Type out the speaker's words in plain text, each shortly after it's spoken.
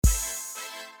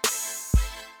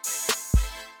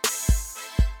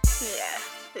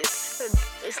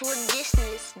It's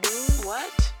logistics, dude.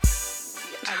 What?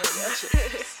 I don't know.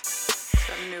 It's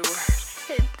a new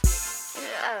word.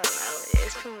 I don't know.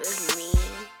 It's from this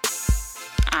meme.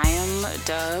 I am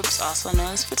Dubs, also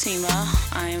known as Fatima.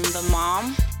 I am the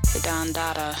mom, the Don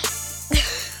Dada.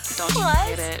 Don't you What?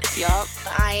 get it? Yup.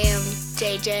 I am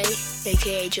JJ,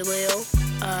 aka Jaleel,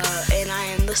 and I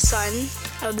am the son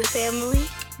of the family.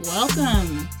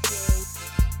 Welcome.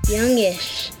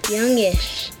 Youngish.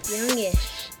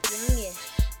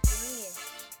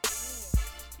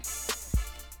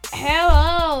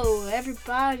 Hello,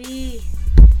 everybody.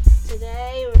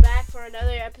 Today we're back for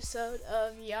another episode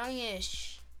of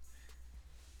Youngish.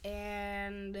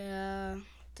 And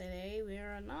today we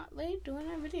are not late doing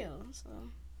our video, so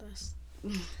that's...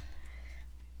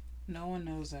 No one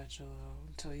knows that, Jaleel,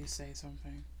 until you say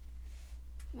something.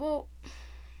 Well,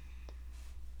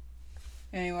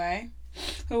 Anyway,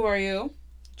 who are you?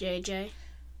 JJ.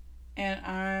 And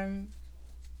I'm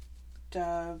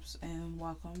Dubs, and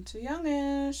welcome to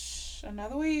Youngish.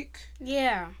 Another week.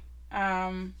 Yeah.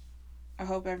 I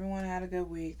hope everyone had a good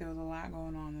week. There was a lot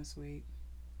going on this week.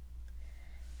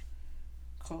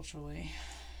 Culturally.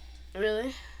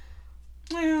 Really?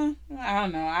 Yeah, I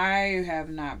don't know. I have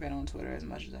not been on Twitter as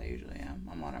much as I usually am.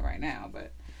 I'm on it right now,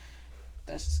 but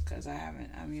that's just because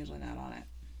I'm usually not on it.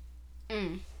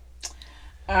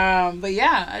 But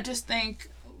yeah, I just think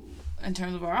in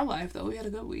terms of our life, though, we had a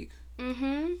good week.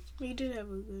 We did have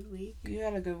a good week. You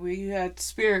had a good week. You had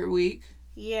Spirit Week.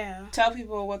 Yeah. Tell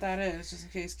people what that is, just in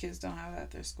case kids don't have that at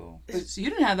their school. But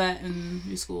you didn't have that in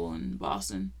your school in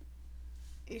Boston.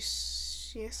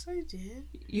 Yes, I did.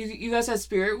 You guys had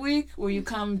Spirit Week where you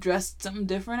come dressed something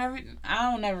different I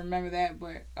don't ever remember that,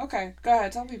 but okay, go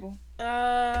ahead, tell people.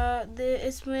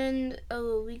 It's when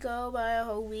we go by a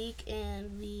whole week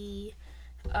and we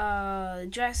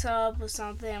dress up with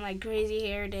something like Crazy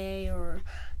Hair Day or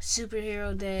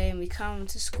Superhero Day, and we come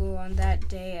to school on that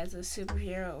day as a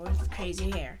superhero with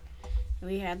crazy hair. And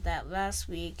we had that last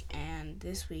week, and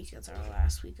this week is our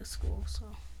last week of school. So,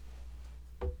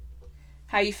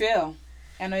 How you feel?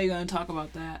 I know you're gonna talk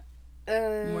about that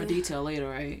in more detail later,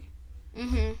 right?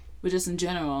 But just in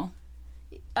general,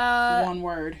 one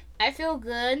word. I feel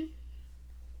good.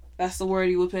 That's the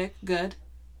word you would pick. Good.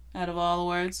 Out of all the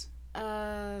words.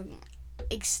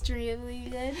 Extremely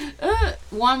good.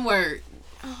 One word.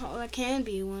 Oh, that can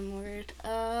be one word.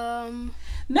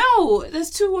 No,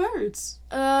 that's two words.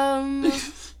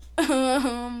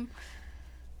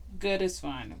 Good is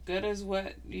fine. Good is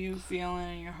what you feel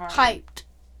in your heart. Hyped.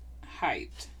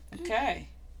 Okay.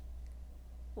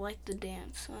 Like the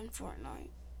dance on Fortnite.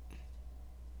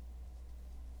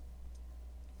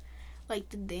 Like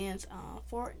the dance on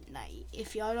Fortnite.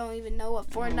 If y'all don't even know what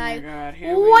Fortnite... Oh my God,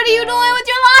 what are you doing with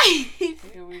your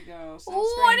life? Here we go.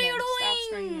 What are you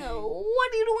doing?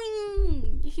 What are you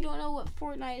doing? If you don't know what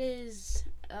Fortnite is...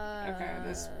 Okay,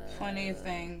 there's plenty of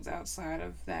things outside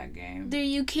of that game.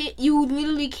 You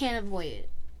literally can't avoid it.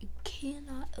 You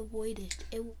cannot avoid it.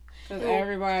 Because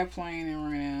everybody playing it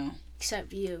right now.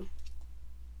 Except you.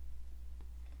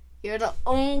 You're the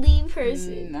only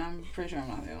person. I'm pretty sure I'm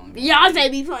not the only one.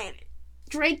 Beyonce be playing it.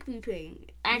 Drake be playing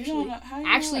it.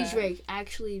 Actually,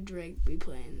 Drake be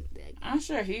playing that game. I'm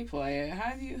sure he play it.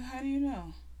 How do you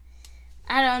know?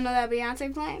 I don't know that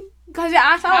Beyonce playing. Cause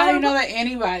I thought. How do you know that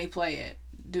anybody play it?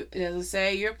 Does it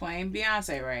say you're playing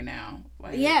Beyonce right now?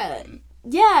 Like, yeah.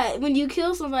 When you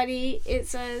kill somebody, it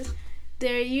says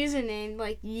their username,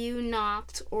 like you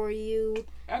knocked or you.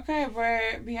 Okay,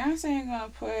 but Beyonce ain't gonna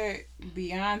put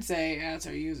Beyonce as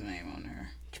her username on her.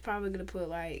 She's probably gonna put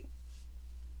like.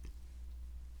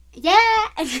 Yeah.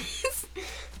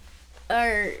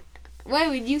 Or what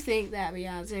would you think that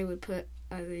Beyonce would put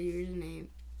as a username?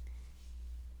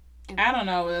 I don't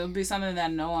know. It would be something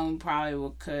that no one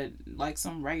probably could, like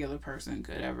some regular person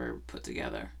could ever put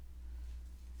together.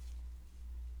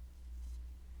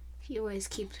 She always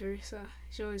keeps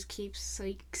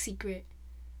secret.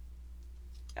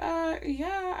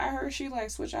 Yeah, I heard she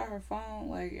switch out her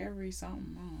phone every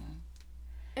something month.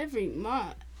 Every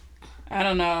month. I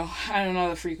don't know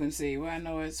the frequency, but I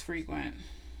know it's frequent.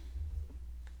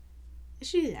 Is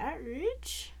she that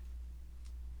rich?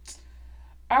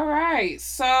 All right,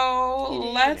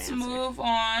 so let's move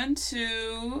on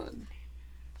to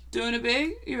doing it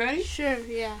big. You ready? Sure,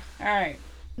 yeah. All right.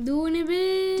 Doing it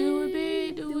big. Do it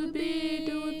big. Do it big.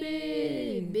 Do it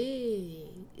big.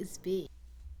 Big. It's big.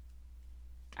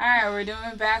 All right, we're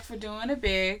doing back for doing it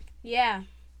big. Yeah.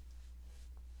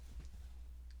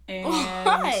 And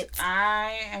what?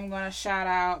 I am gonna shout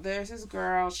out. There's this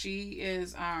girl. She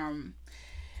is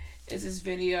this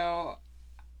video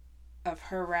of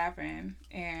her rapping,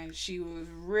 and she was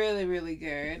really, really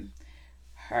good.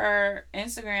 Her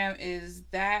Instagram is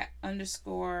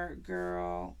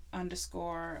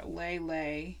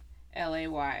that_girl_lay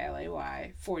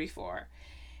LAY 44.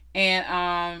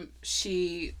 And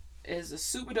she is a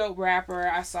super dope rapper.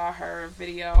 I saw her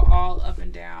video all up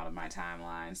and down my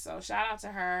timeline. So shout out to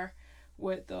her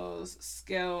with those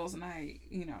skills, and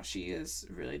she is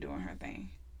really doing her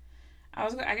thing.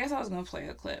 I guess I was gonna play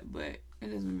a clip, but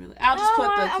it doesn't really. I'll just put the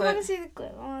clip. I want to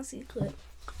see the clip.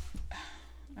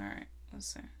 All right, let's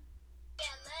see.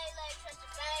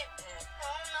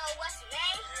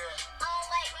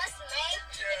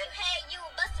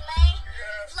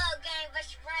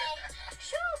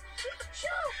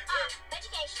 Bet you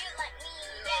can't shoot like me,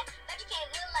 yeah. Bet you can't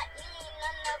move like me, no,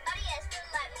 nobody has stood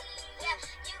like me, yeah.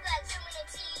 You got too many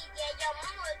teeth, yeah. Your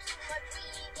mama too much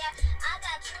weed, yeah. I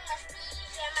got too much speed,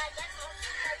 yeah. My dad's on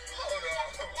too much weed,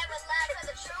 yeah. Never lie, tell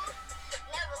the truth.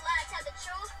 Never lie, tell the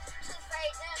truth. Too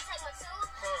afraid, didn't take my tooth.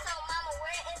 So mama,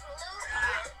 where is my loot?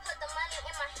 Put the money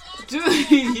in my hand.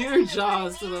 Dude, your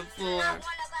jaws to the floor.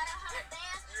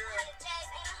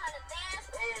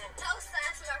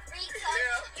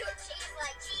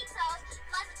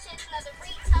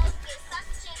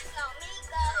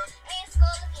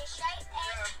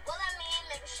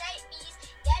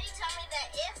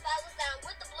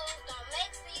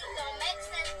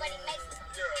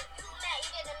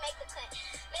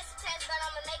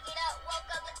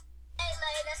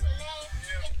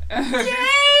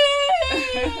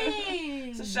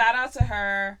 So shout out to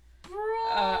her,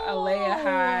 Alea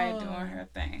High doing her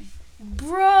thing.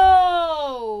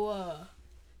 Bro,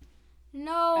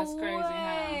 no, that's crazy,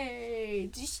 way.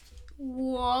 Huh?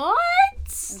 What?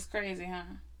 It's crazy, huh?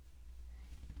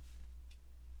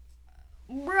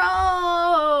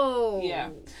 Bro. Yeah.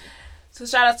 So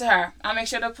shout out to her. I'll make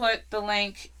sure to put the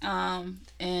link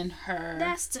in her.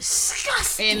 That's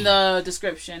disgusting. In the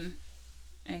description,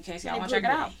 in case y'all want to check it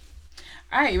out.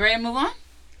 All right, you ready to move on?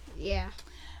 Yeah.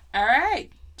 All right,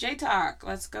 J Talk,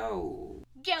 let's go.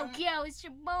 Yo, it's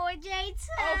your boy J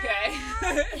Talk.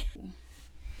 Okay.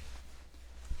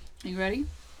 You ready?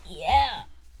 Yeah.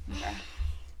 Okay.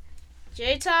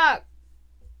 J Talk.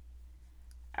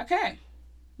 Okay,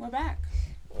 we're back.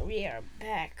 We are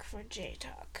back for J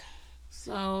Talk.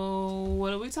 So,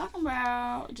 what are we talking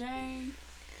about, Jay?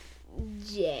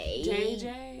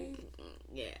 JJ?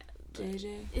 Yeah.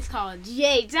 JJ? It's called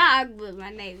J Talk, but my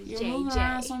name is JJ. You're moving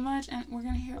around so much, and we're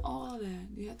going to hear all of that.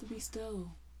 You have to be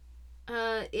still.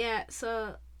 Yeah,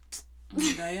 so... Oh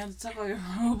my God, you have to talk like a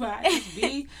robot. Just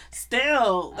be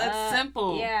still. That's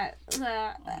simple. Yeah.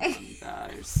 Oh my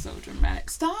God, you're so dramatic.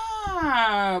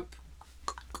 Stop!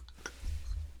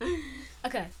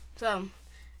 Okay, so...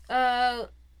 well,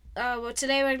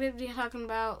 today we're going to be talking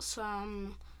about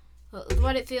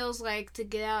what it feels like to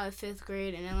get out of 5th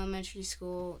grade in elementary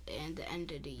school and the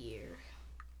end of the year.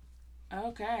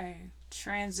 Okay.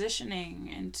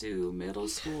 Transitioning into middle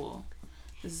school.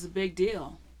 This is a big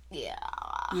deal. Yeah.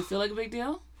 You feel like a big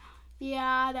deal?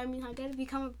 Yeah, that means I gotta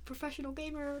become a professional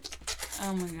gamer.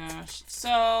 Oh my gosh.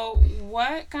 So,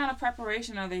 what kind of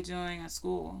preparation are they doing at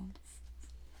school?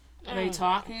 Are they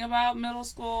talking about middle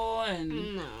school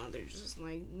and? No, they're just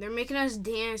they're making us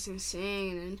dance and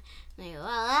sing and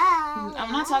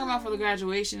I'm not talking about for the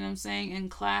graduation. I'm saying in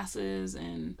classes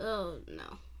and. Oh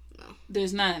no.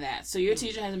 There's none of that. So your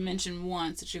teacher hasn't mentioned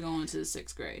once that you're going to the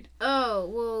 6th grade. Oh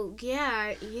well,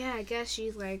 yeah. I guess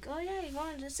she's like, oh yeah, you're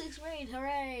going to the 6th grade,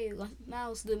 hooray! Now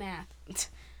let's do math.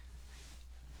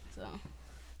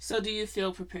 So do you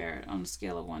feel prepared on a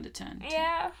scale of 1 to 10?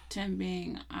 Yeah. 10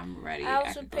 being I'm ready.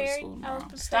 I could go to school tomorrow.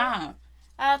 Stop.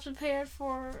 I was prepared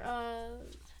for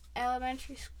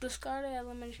the start of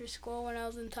elementary school when I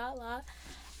was in Tot Lot.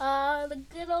 The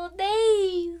good old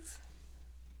days.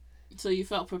 So you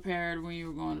felt prepared when you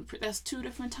were going to... That's 2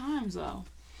 different times, though.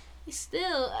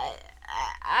 Still,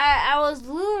 I was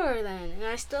lunar then, and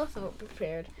I still felt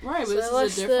prepared. Right, but so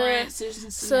this is a different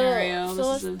scenario.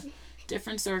 This is a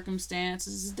different circumstance.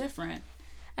 This is different.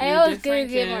 I know it's going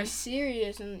to get more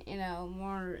serious and,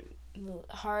 more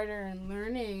harder in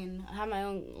learning and have my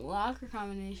own locker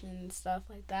combination and stuff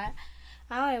like that.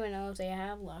 I don't even know if they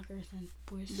have lockers in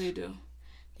boys. They do.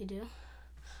 They do?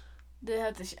 They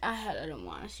have to. I don't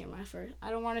want to share my first.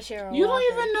 I don't want to share a You locker.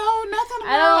 don't even know nothing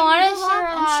about. I don't want to share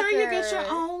a locker. I'm sure you get your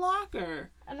own locker.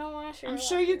 I don't want to share. I'm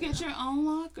sure you get your own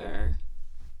locker.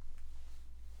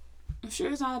 I'm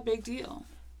sure it's not a big deal.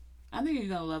 I think you're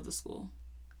gonna love the school.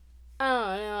 I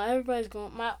don't know. Everybody's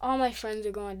going. All my friends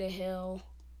are going to Hill.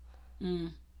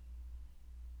 And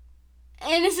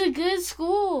it's a good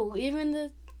school. Even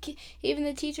the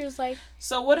teachers like.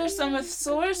 So what are some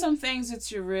things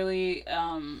that you're really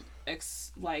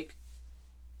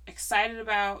excited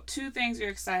about, 2 things you're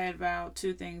excited about,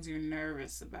 2 things you're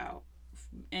nervous about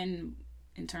in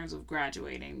terms of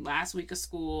graduating. Last week of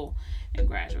school and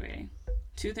graduating.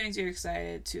 2 things you're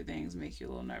excited, 2 things make you a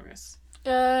little nervous.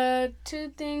 2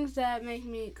 things that make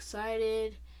me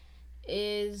excited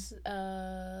is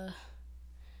I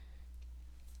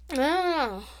don't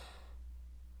know.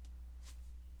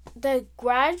 The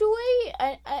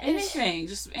graduate? Anything.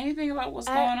 Just anything about what's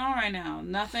going on right now.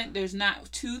 Nothing. There's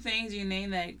not 2 things you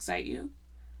name that excite you.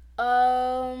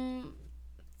 For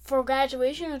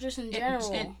graduation or just in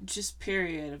general? Just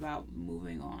period about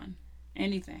moving on.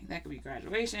 Anything. That could be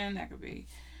graduation. That could be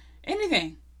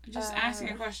anything. Just asking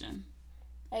a question.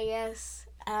 I guess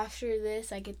after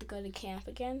this I get to go to camp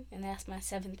again, and that's my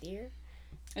 7th year.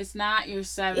 It's not your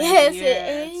 7th yes, year.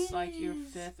 It is. It's like your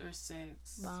 5th or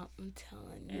 6th. Mom, I'm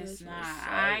telling you. It's not.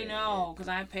 I know, because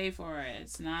I pay for it.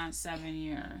 It's not 7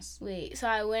 years. Wait, so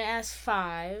I went as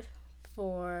 5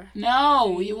 for...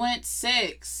 No, 3. You went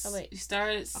 6. Oh, wait. You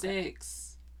started at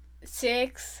 6.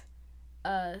 6,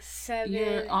 7...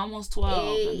 You're almost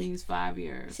 12. 8, that means 5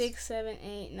 years. 6, 7,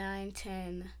 8, 9,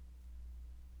 10,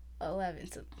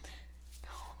 11. So...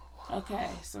 Okay,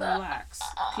 so relax.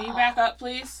 Can you back up,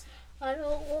 please? I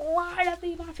don't want to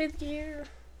be my 5th year.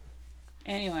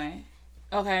 Anyway,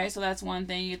 okay, so that's one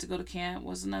thing. You get to go to camp.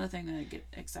 What's another thing that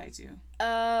excites you?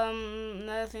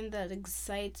 Another thing that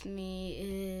excites me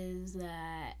is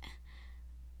that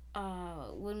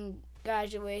when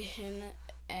graduation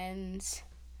ends,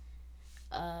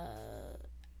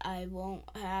 I won't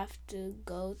have to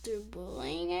go through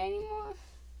bullying anymore.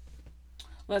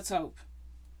 Let's hope.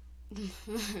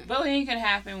 Bullying can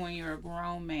happen when you're a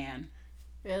grown man.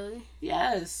 Really?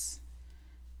 Yes.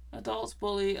 Adults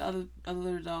bully other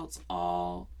adults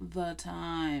all the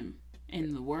time.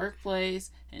 In the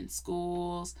workplace, in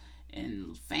schools,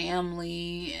 in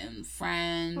family, and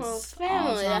friends. Well,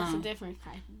 family, that's a different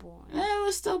type of bullying. Yeah, it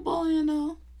was still bullying,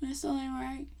 though. It still ain't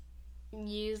right. You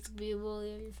used to be a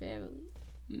bully of your family.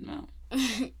 No.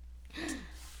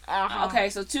 Uh-huh. Okay,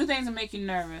 so 2 things that make you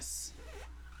nervous.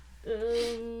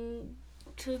 2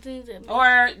 things that make...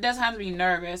 Or it doesn't have to be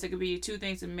nervous. It could be 2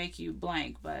 things that make you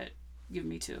blank, but give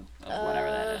me 2 of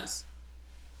whatever that is.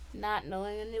 Not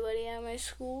knowing anybody at my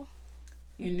school.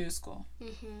 Your new school.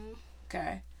 Mm-hmm.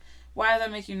 Okay. Why does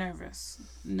that make you nervous?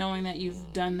 Knowing that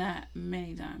you've done that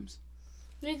many times.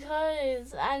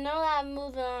 Because I know that I'm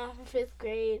moving on for 5th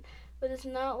grade, but it's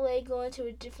not like going to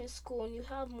a different school and you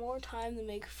have more time to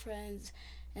make friends.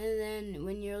 And then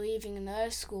when you're leaving another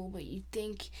school, but you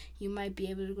think you might be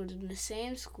able to go to the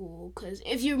same school, because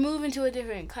if you're moving to a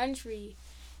different country,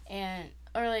 or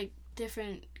like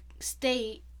different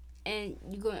state, and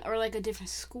you go, or like a different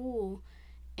school,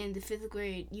 in the 5th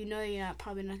grade, you know you're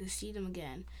probably not gonna see them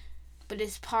again. But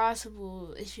it's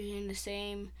possible if you're in the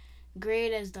same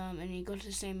grade as them and you go to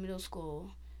the same middle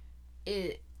school,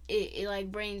 it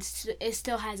like brings, it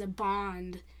still has a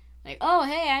bond. Like, oh,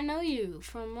 hey, I know you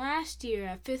from last year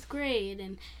at 5th grade,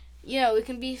 and, you know, we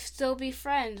can still be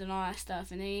friends and all that stuff.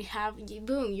 And then you have,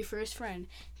 boom, your first friend.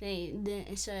 Then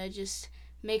instead of just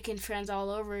making friends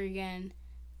all over again,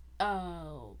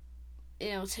 it'll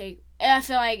take, I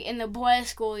feel like in the boys'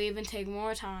 school, it even take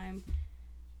more time.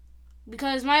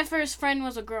 Because my first friend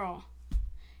was a girl.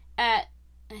 I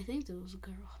think it was a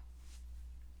girl.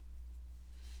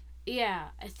 Yeah,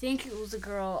 I think it was a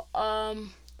girl.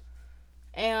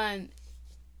 And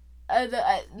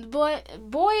the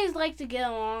boys like to get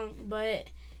along, but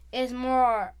it's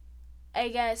more, I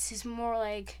guess, it's more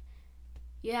like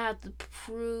you have to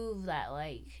prove that,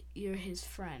 like, you're his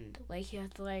friend. Like, you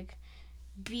have to, like,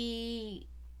 be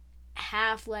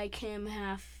half like him,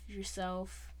 half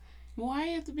yourself. Why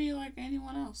you have to be like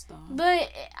anyone else, though? But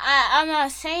I'm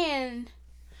not saying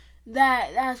that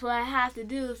that's what I have to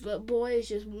do, but boys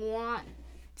just want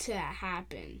to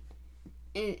happen.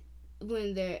 And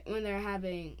when they're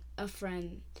having a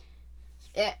friend,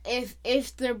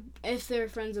 if their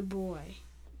friend's a boy,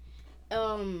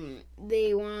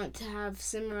 they want to have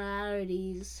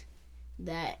similarities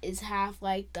that is half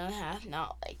like them, half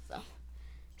not like them.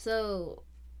 So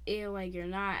like you're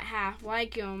not half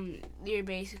like them, you're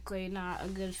basically not a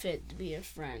good fit to be a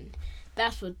friend.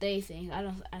 That's what they think. I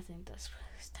think that's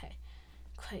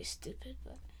quite stupid.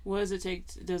 But what does it take?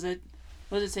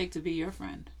 What does it take to be your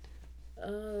friend?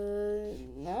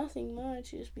 Nothing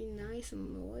much. Just be nice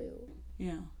and loyal.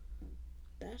 Yeah.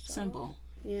 That's simple. All.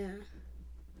 Yeah.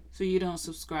 So you don't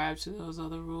subscribe to those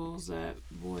other rules that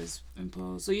boys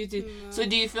impose. So you do. No. So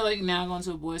do you feel like now going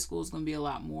to a boys' school is going to be a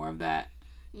lot more of that?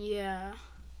 Yeah.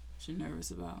 What you're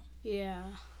nervous about? Yeah.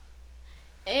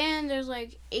 And there's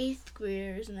like 8th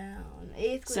graders now. And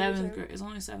 8th graders. 7th grade. It's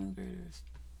only 7th graders.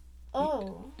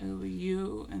 Oh. It'll be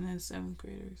you and then 7th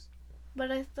graders.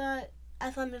 But I thought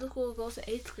middle school goes to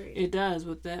 8th grade. It does,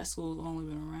 but that school's only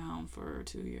been around for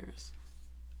 2 years.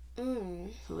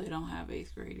 So they don't have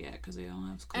 8th grade yet because they don't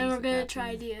have schools. And we're going to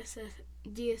try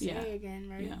DSA again,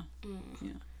 right? Yeah.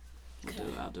 Yeah. Okay.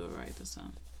 I'll do it right this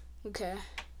time. Okay.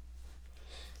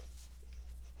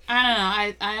 I don't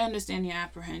know. I understand your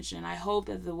apprehension. I hope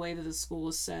that the way that the school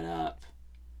is set up,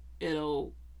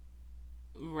 it'll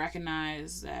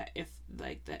recognize that if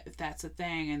that's a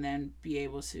thing, and then be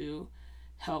able to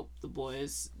help the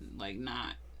boys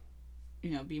not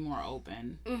be more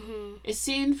open. It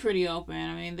seemed pretty open.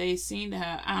 I mean, they seemed to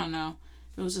have, I don't know,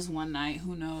 it was just one night,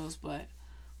 who knows, but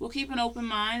we'll keep an open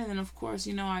mind, and then of course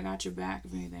I got your back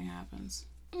if anything happens.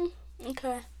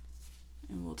 Okay.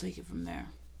 And we'll take it from there.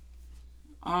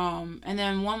 And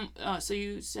then one, so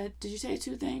you said, did you say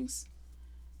 2 things?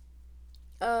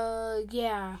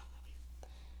 Yeah.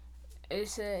 It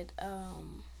said, I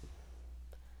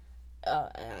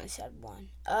only said one.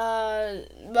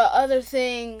 The other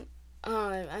thing,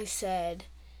 I said,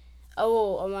 what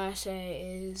I want to say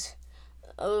is,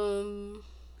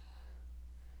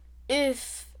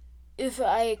 if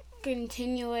I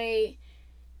continue,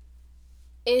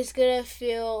 it's gonna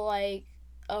feel like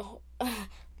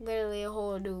literally a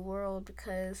whole new world,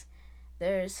 because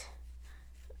there's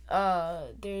a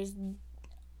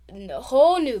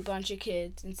whole new bunch of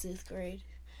kids in 6th grade,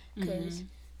 because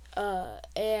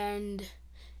and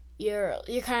you're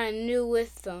kind of new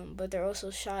with them, but they're also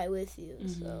shy with you.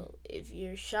 So if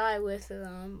you're shy with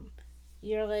them,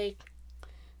 you're like,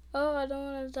 oh, I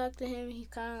don't want to talk to him. He's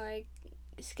kind of like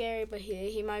scary, but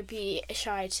he might be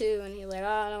shy too, and he's like, oh,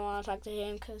 I don't want to talk to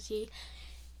him because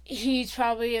he's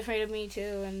probably afraid of me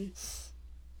too, and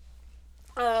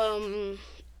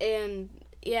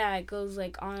yeah, it goes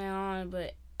like on and on.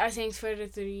 But I think further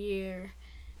through the year,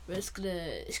 but it's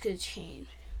gonna change.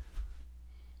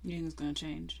 You think it's gonna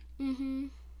change?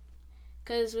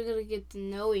 Because we're gonna get to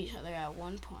know each other at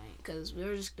one point. Because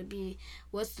we're just gonna be,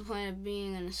 what's the point of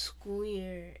being in a school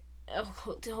year, the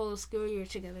whole school year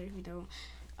together if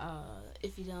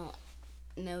you don't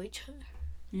know each other?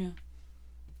 Yeah.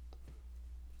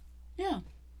 Yeah.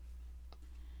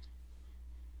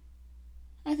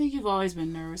 I think you've always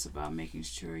been nervous about making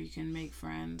sure you can make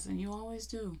friends, and you always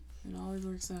do. It always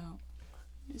works out.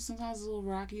 It's sometimes a little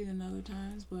rocky than other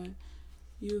times, but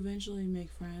you eventually make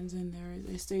friends, and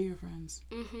they stay your friends.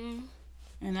 And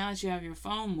now that you have your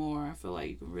phone more, I feel like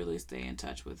you can really stay in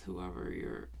touch with whoever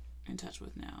you're in touch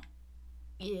with now.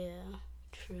 Yeah,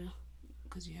 true.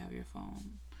 Because you have your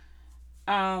phone.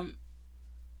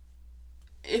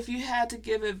 If you had to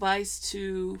give advice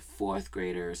to 4th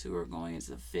graders who are going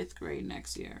into 5th grade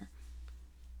next year,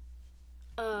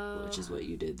 which is what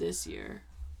you did this year,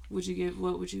 what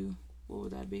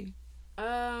would that be?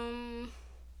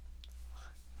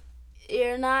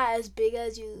 You're not as big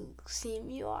as you seem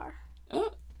you are.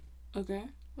 Oh, okay.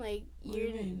 Like, what do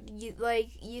you mean?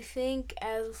 you think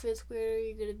as a 5th grader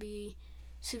you're gonna be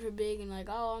super big and like,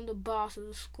 oh, I'm the boss of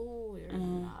the school. You're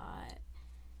not.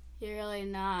 You're really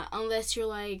not, unless you're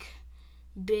like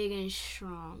big and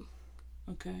strong.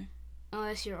 Okay.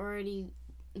 Unless you're already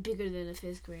bigger than a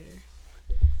 5th grader,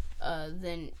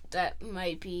 then that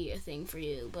might be a thing for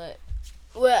you. But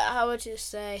what I would just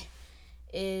say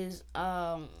is,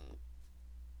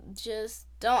 just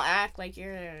don't act like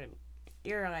you're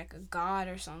like a god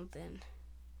or something,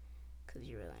 because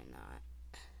you're really not.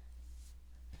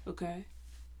 Okay.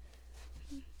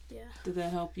 Yeah. Did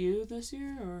that help you this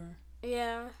year, or?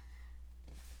 Yeah.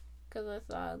 Because I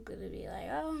thought I was going to be like,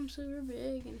 oh, I'm super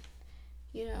big, and,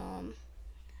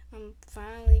 I'm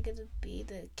finally going to be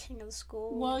the king of the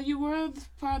school. Well, you were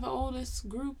part of the oldest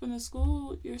group in the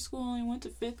school. Your school only went to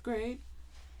 5th grade.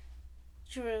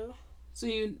 True. So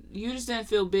you just didn't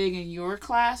feel big in your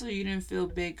class, or you didn't feel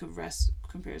big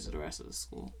compared to the rest of the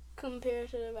school?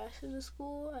 Compared to the rest of the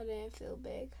school, I didn't feel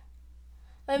big.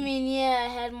 I mean, yeah, I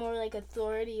had more, like,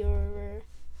 authority over,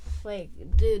 like,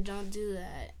 dude, don't do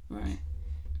that. Right.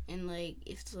 And, like,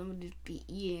 if somebody be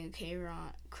eating a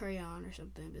crayon or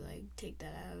something, be like, take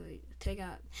that out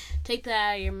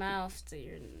of your mouth, so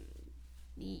you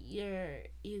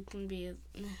can be.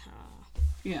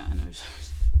 Yeah, I know.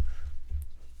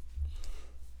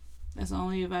 That's the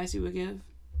only advice you would give?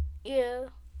 Yeah.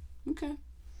 Okay.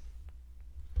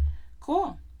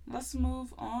 Cool. Let's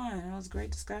move on. That was a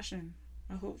great discussion.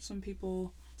 I hope some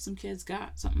kids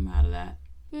got something out of that.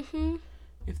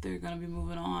 If they're going to be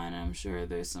moving on. I'm sure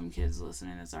there's some kids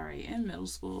listening that's already in middle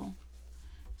school.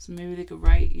 So maybe they could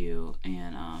write you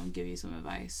and give you some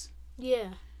advice.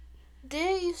 Yeah.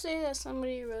 Did you say that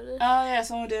somebody wrote it? Oh, yeah,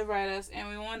 someone did write us, and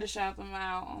we wanted to shout them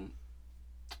out.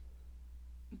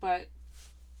 but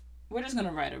we're just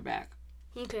gonna write her back.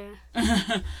 Okay.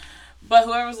 But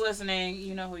whoever's listening,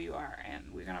 you know who you are,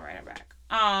 and we're gonna write her back.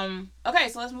 Okay,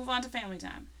 so let's move on to family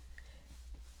time.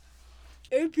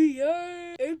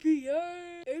 API.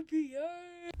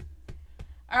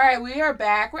 All right, we are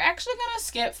back. We're actually gonna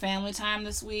skip family time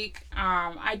this week.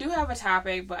 I do have a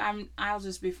topic, but I'll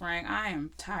just be frank. I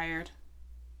am tired.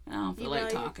 I don't feel like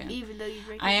talking. Even though you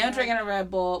drink. I am drinking a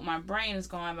Red Bull. My brain is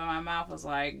going, but my mouth is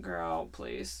like, girl,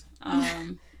 please.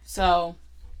 So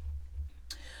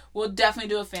we'll definitely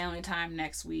do a family time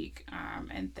next week.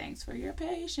 And thanks for your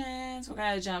patience. We're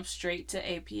gonna jump straight to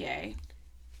APA.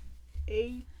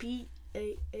 APA.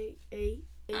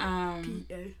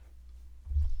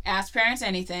 Ask parents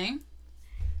anything.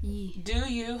 Yeah. Do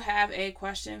you have a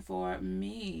question for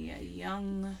me, a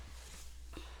young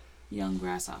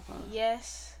grasshopper?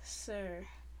 Yes, sir.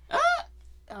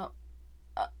 Oh.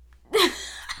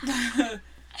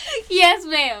 Yes,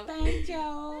 ma'am. Thank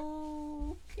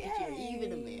you. You're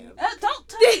even a ma'am. Don't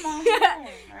touch my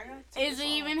hair. Is it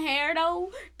even hair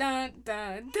though? Dun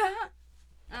dun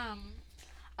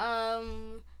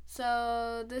dun.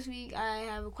 So this week I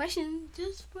have a question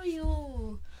just for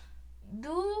you.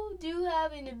 Do you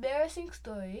have an embarrassing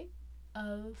story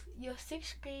of your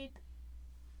 6th grade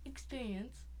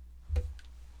experience?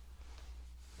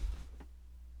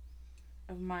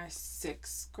 Of my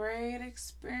 6th grade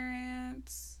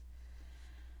experience,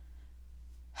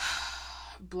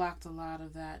 blocked a lot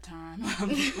of that time.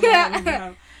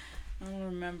 I don't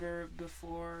remember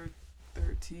before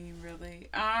 13 really.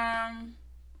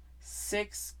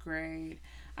 6th grade.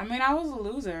 I mean, I was a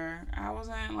loser. I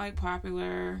wasn't like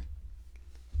popular.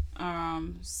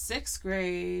 6th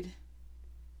grade,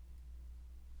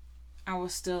 I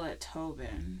was still at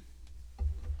Tobin.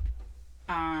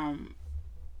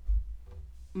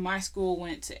 My school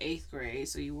went to 8th grade,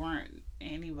 so you weren't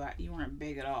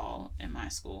big at all in my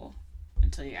school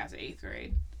until you got to 8th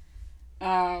grade.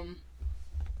 Trying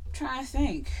to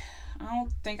think. I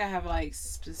don't think I have like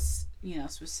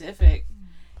specific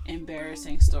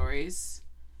embarrassing stories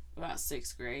about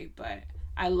 6th grade, but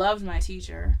I loved my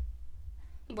teacher.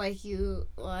 Like you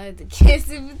wanted to kiss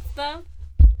him and stuff?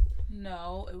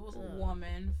 No, it was a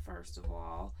woman, first of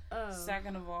all.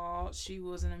 Second of all, she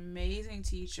was an amazing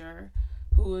teacher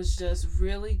who was just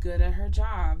really good at her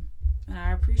job, and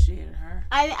I appreciated her.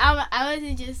 I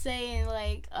wasn't just saying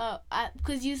like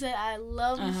because you said I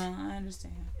love. I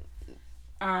understand.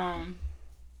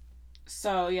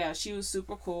 So yeah, she was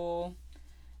super cool,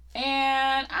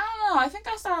 and I don't know. I think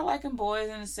I started liking boys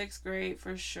in the 6th grade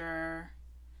for sure.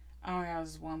 I only have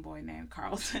this one boy named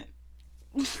Carlton.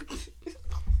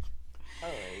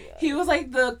 He was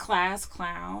like the class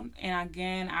clown, and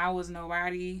again, I was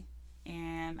nobody.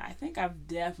 And I think I've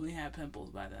definitely had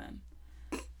pimples by then.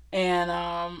 And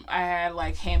I had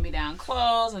like hand-me-down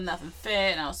clothes and nothing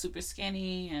fit, and I was super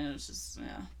skinny, and it was just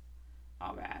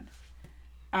all bad.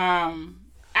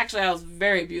 Actually, I was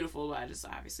very beautiful, but I just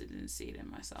obviously didn't see it in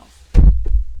myself.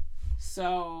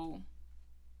 So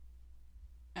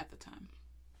at the time.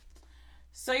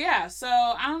 So yeah, so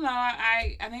I don't know.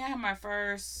 I think I had my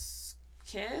first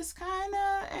kiss kind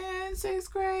of in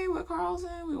 6th grade with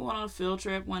Carlton. We went on a field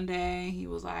trip one day. He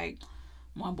was like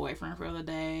my boyfriend for the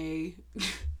day.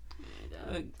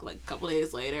 like a couple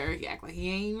days later, he acted like he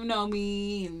ain't even know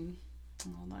me, and I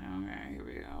was like, okay, here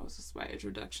we go. It's just my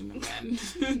introduction again.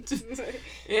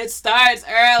 It starts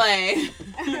early.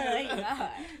 Oh my god.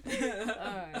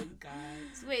 Oh my god.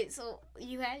 Wait, so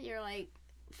you had your like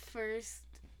first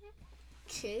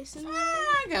kiss and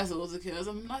I guess it was a kiss.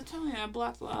 I'm not telling you, I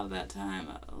blocked a lot of that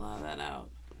out.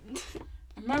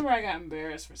 I remember I got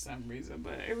embarrassed for some reason,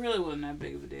 but it really wasn't that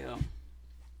big of a deal.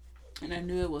 And I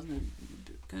knew it wasn't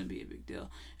going to be a big deal.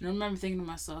 And I remember thinking to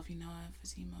myself, you know what,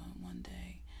 Fatima, one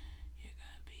day you're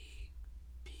going to be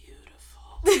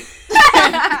beautiful.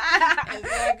 And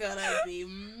they're going to be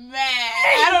mad.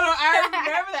 I don't know. I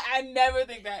remember that. I never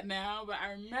think that now, but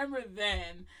I remember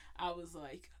then I was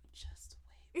like, just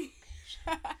wait.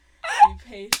 Be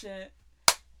patient.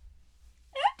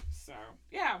 So,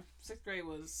 yeah, 6th grade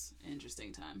was an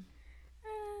interesting time.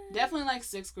 Definitely like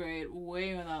 6th grade,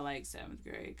 way more than I like 7th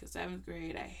grade. Because 7th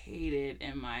grade, I hated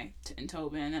in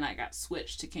Tobin, and then I got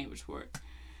switched to Cambridgeport.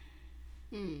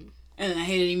 And then I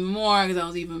hated it even more because I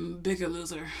was even bigger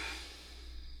loser.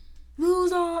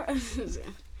 Loser.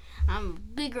 I'm a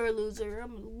bigger loser.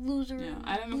 I'm a loser. Yeah,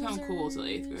 I didn't become cool till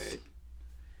 8th grade.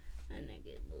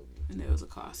 And there was a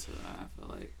cost to that, I feel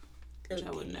like. Which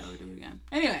I would never do again.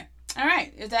 Anyway,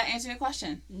 alright. Does that answer your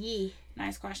question? Yeah.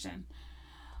 Nice question.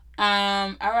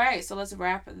 Alright, so let's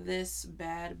wrap this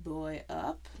bad boy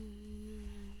up.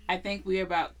 I think we're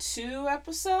about 2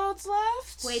 episodes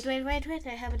left. Wait. I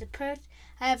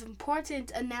have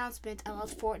important announcement about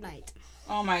Fortnite.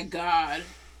 Oh my god.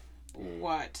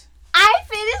 What? I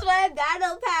finished my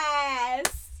battle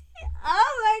pass.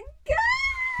 Oh my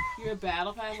god. Your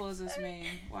battle pass? What does this mean?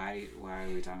 Why are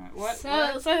we talking about what?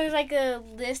 So there's like a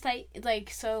list.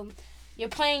 So you're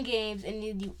playing games and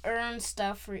you earn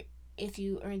stuff for if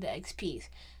you earn the XPs.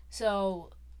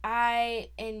 So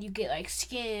you get like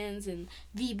skins and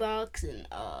V-Bucks and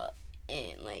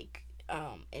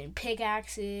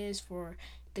pickaxes for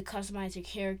to customize your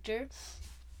character.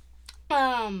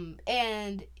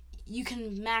 And you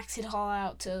can max it all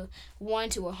out to 1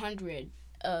 to 100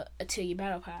 until your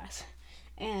battle pass.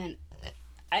 And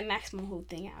I maxed my whole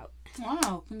thing out.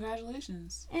 Wow,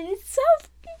 congratulations. And it's so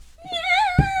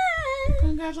yeah.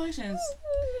 Congratulations.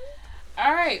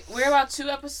 All right, we're about 2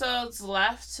 episodes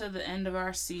left to the end of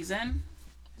our season.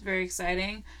 It's very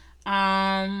exciting.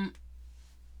 I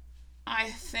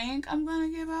think I'm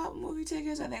going to give out movie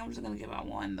tickets. I think I'm just going to give out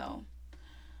 1, though.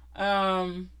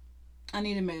 I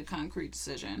need to make a concrete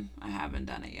decision. I haven't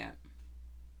done it yet.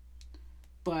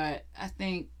 But I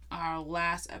think our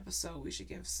last episode, we should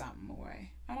give something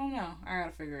away. I don't know. I got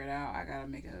to figure it out. I got to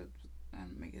make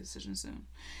a decision soon.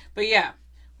 But yeah,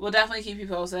 we'll definitely keep you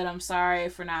posted. I'm sorry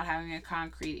for not having a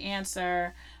concrete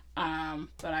answer.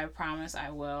 But I promise I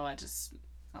will. I just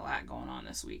a lot going on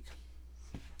this week.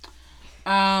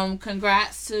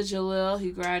 Congrats to Jalil.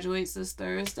 He graduates this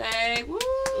Thursday. Woo!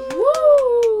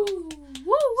 Woo!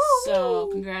 Woo! So,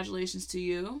 congratulations to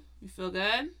you. You feel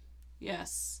good?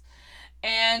 Yes.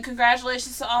 And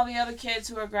congratulations to all the other kids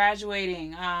who are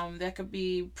graduating. That could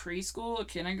be preschool or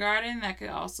kindergarten. That could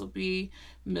also be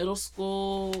middle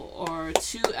school or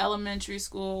 2 elementary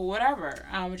school, whatever.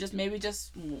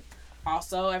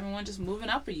 Also everyone just moving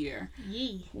up a year.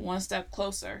 Yeah. 1 step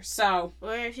closer. So.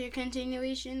 Or if you're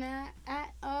continuation at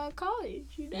college.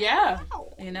 You never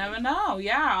know. You never know.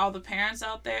 Yeah, all the parents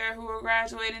out there who are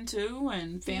graduating too,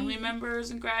 and family members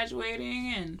and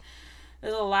graduating, and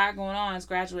there's a lot going on. It's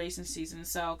graduation season.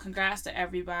 So congrats to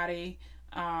everybody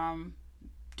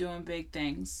doing big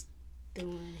things.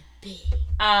 Doing it big.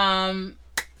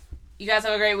 You guys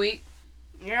have a great week.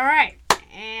 You're right.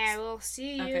 And we'll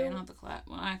see you. Okay, you don't have to clap.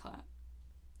 When I clap.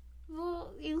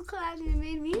 Well, you clapped and it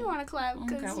made me want to clap.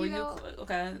 Okay,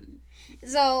 okay.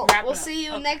 So, Wrap it we'll up. see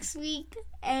you Okay. next week.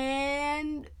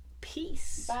 And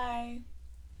peace. Bye.